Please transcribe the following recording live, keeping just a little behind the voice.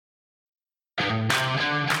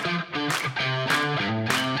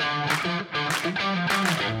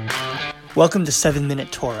Welcome to 7 Minute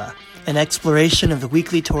Torah, an exploration of the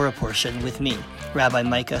weekly Torah portion with me, Rabbi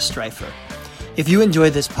Micah Streifer. If you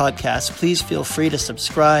enjoy this podcast, please feel free to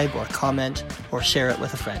subscribe or comment or share it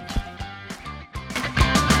with a friend.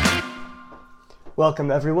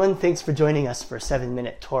 Welcome everyone, thanks for joining us for 7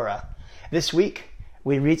 Minute Torah. This week,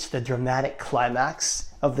 we reach the dramatic climax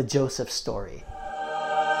of the Joseph story.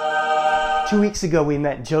 2 weeks ago, we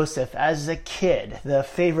met Joseph as a kid, the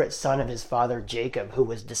favorite son of his father Jacob, who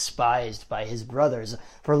was despised by his brothers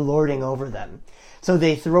for lording over them. So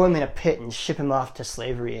they throw him in a pit and ship him off to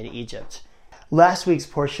slavery in Egypt. Last week's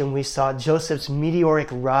portion, we saw Joseph's meteoric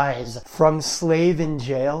rise from slave in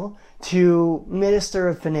jail to minister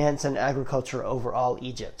of finance and agriculture over all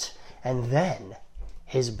Egypt. And then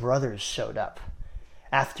his brothers showed up.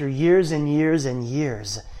 After years and years and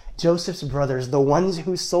years, Joseph's brothers, the ones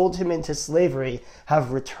who sold him into slavery,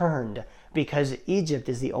 have returned because Egypt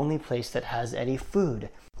is the only place that has any food.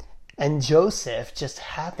 And Joseph just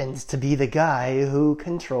happens to be the guy who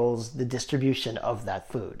controls the distribution of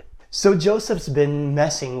that food. So Joseph's been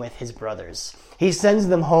messing with his brothers. He sends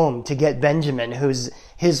them home to get Benjamin, who's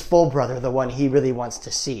his full brother, the one he really wants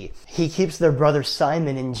to see. He keeps their brother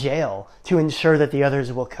Simon in jail to ensure that the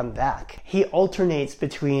others will come back. He alternates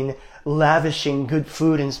between lavishing good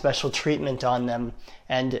food and special treatment on them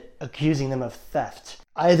and accusing them of theft,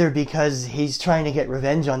 either because he's trying to get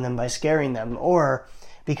revenge on them by scaring them, or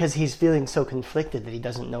because he's feeling so conflicted that he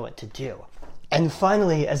doesn't know what to do. And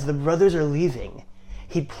finally, as the brothers are leaving,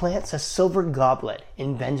 he plants a silver goblet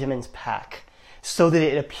in Benjamin's pack so that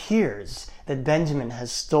it appears that Benjamin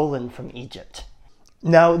has stolen from Egypt.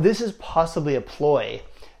 Now, this is possibly a ploy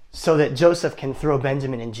so that Joseph can throw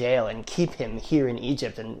Benjamin in jail and keep him here in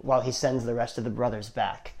Egypt and while he sends the rest of the brothers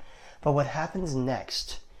back. But what happens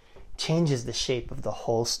next changes the shape of the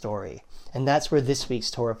whole story, and that's where this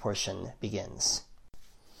week's Torah portion begins.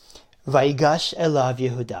 Vayigash elav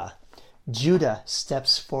Yehuda. Judah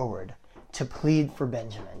steps forward to plead for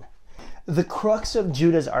Benjamin. The crux of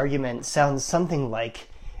Judah's argument sounds something like,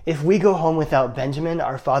 if we go home without Benjamin,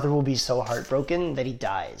 our father will be so heartbroken that he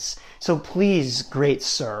dies. So please, great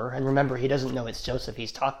sir, and remember he doesn't know it's Joseph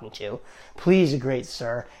he's talking to, please, great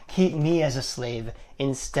sir, keep me as a slave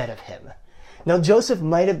instead of him. Now Joseph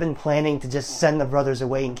might have been planning to just send the brothers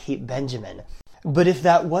away and keep Benjamin, but if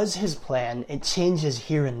that was his plan, it changes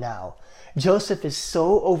here and now. Joseph is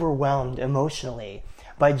so overwhelmed emotionally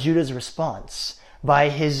by Judah's response, by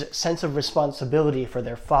his sense of responsibility for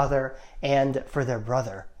their father and for their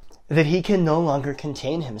brother, that he can no longer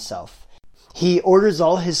contain himself. He orders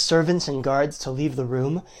all his servants and guards to leave the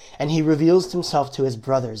room, and he reveals himself to his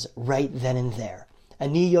brothers right then and there.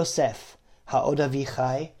 Ani Yosef, ha'od avi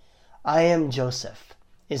chai, I am Joseph.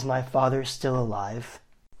 Is my father still alive?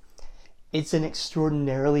 It's an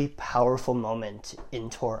extraordinarily powerful moment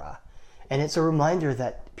in Torah, and it's a reminder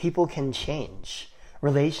that people can change.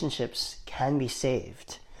 Relationships can be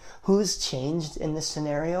saved. Who's changed in this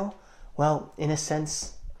scenario? Well, in a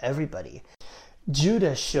sense, everybody.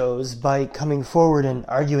 Judah shows by coming forward and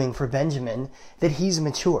arguing for Benjamin that he's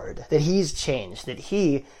matured, that he's changed, that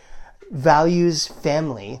he values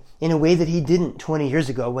family in a way that he didn't 20 years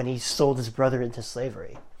ago when he sold his brother into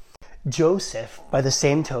slavery. Joseph, by the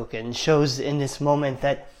same token, shows in this moment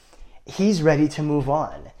that he's ready to move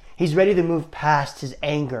on. He's ready to move past his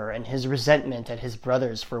anger and his resentment at his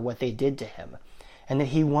brothers for what they did to him, and that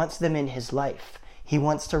he wants them in his life. He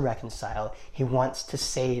wants to reconcile. He wants to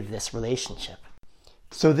save this relationship.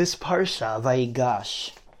 So this parsha,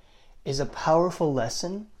 Vayigash, is a powerful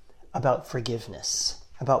lesson about forgiveness,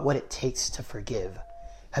 about what it takes to forgive.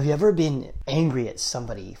 Have you ever been angry at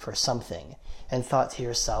somebody for something and thought to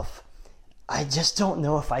yourself, I just don't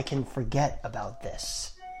know if I can forget about this?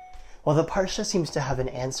 Well, the parsha seems to have an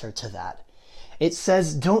answer to that. It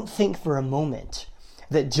says, don't think for a moment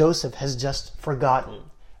that Joseph has just forgotten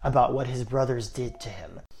about what his brothers did to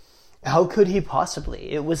him. How could he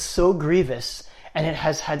possibly? It was so grievous, and it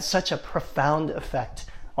has had such a profound effect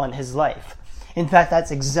on his life. In fact, that's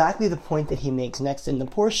exactly the point that he makes next in the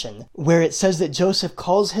portion, where it says that Joseph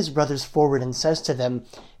calls his brothers forward and says to them,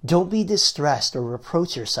 don't be distressed or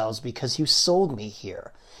reproach yourselves because you sold me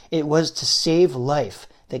here. It was to save life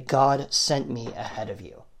that God sent me ahead of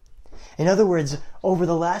you. In other words, over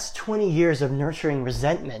the last 20 years of nurturing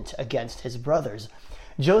resentment against his brothers,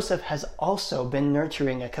 Joseph has also been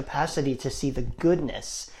nurturing a capacity to see the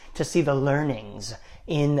goodness, to see the learnings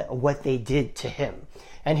in what they did to him.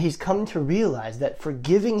 And he's come to realize that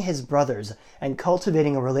forgiving his brothers and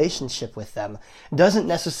cultivating a relationship with them doesn't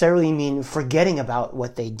necessarily mean forgetting about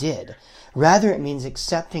what they did. Rather, it means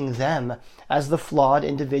accepting them as the flawed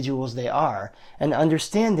individuals they are and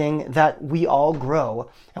understanding that we all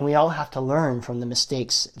grow and we all have to learn from the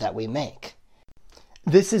mistakes that we make.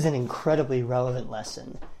 This is an incredibly relevant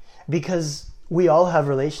lesson because we all have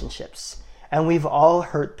relationships. And we've all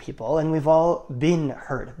hurt people, and we've all been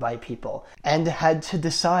hurt by people, and had to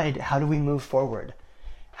decide, how do we move forward?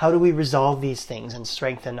 How do we resolve these things and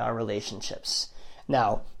strengthen our relationships?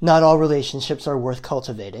 Now, not all relationships are worth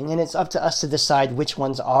cultivating, and it's up to us to decide which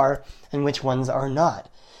ones are and which ones are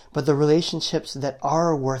not. But the relationships that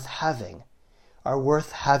are worth having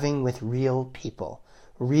with real people.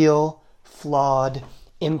 Real, flawed,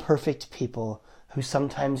 imperfect people who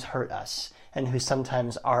sometimes hurt us, and who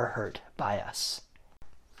sometimes are hurt by us.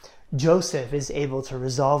 Joseph is able to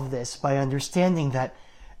resolve this by understanding that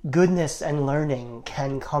goodness and learning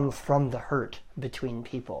can come from the hurt between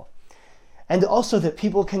people. And also that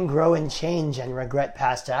people can grow and change and regret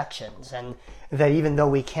past actions, and that even though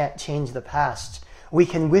we can't change the past, we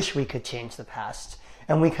can wish we could change the past,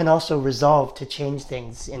 and we can also resolve to change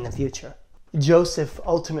things in the future. Joseph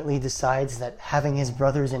ultimately decides that having his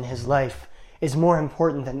brothers in his life is more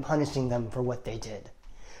important than punishing them for what they did.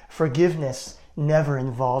 Forgiveness never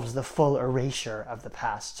involves the full erasure of the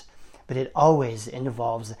past, but it always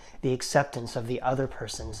involves the acceptance of the other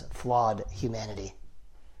person's flawed humanity.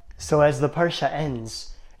 So as the Parsha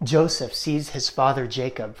ends, Joseph sees his father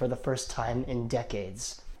Jacob for the first time in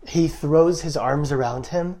decades. He throws his arms around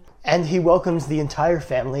him, and he welcomes the entire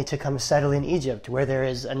family to come settle in Egypt, where there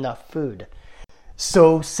is enough food.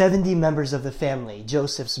 So 70 members of the family,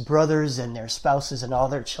 Joseph's brothers and their spouses and all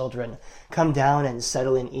their children, come down and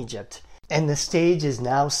settle in Egypt. And the stage is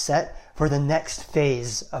now set for the next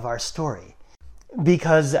phase of our story.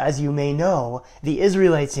 Because, as you may know, the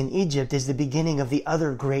Israelites in Egypt is the beginning of the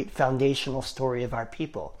other great foundational story of our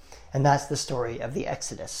people. And that's the story of the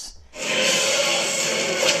Exodus.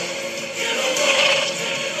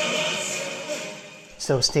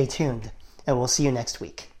 So stay tuned, and we'll see you next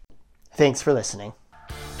week. Thanks for listening.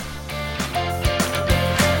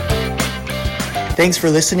 Thanks for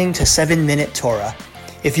listening to 7 Minute Torah.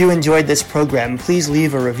 If you enjoyed this program, please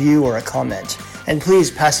leave a review or a comment, and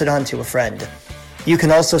please pass it on to a friend. You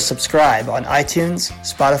can also subscribe on iTunes,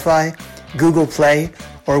 Spotify, Google Play,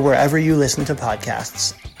 or wherever you listen to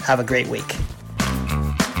podcasts. Have a great week.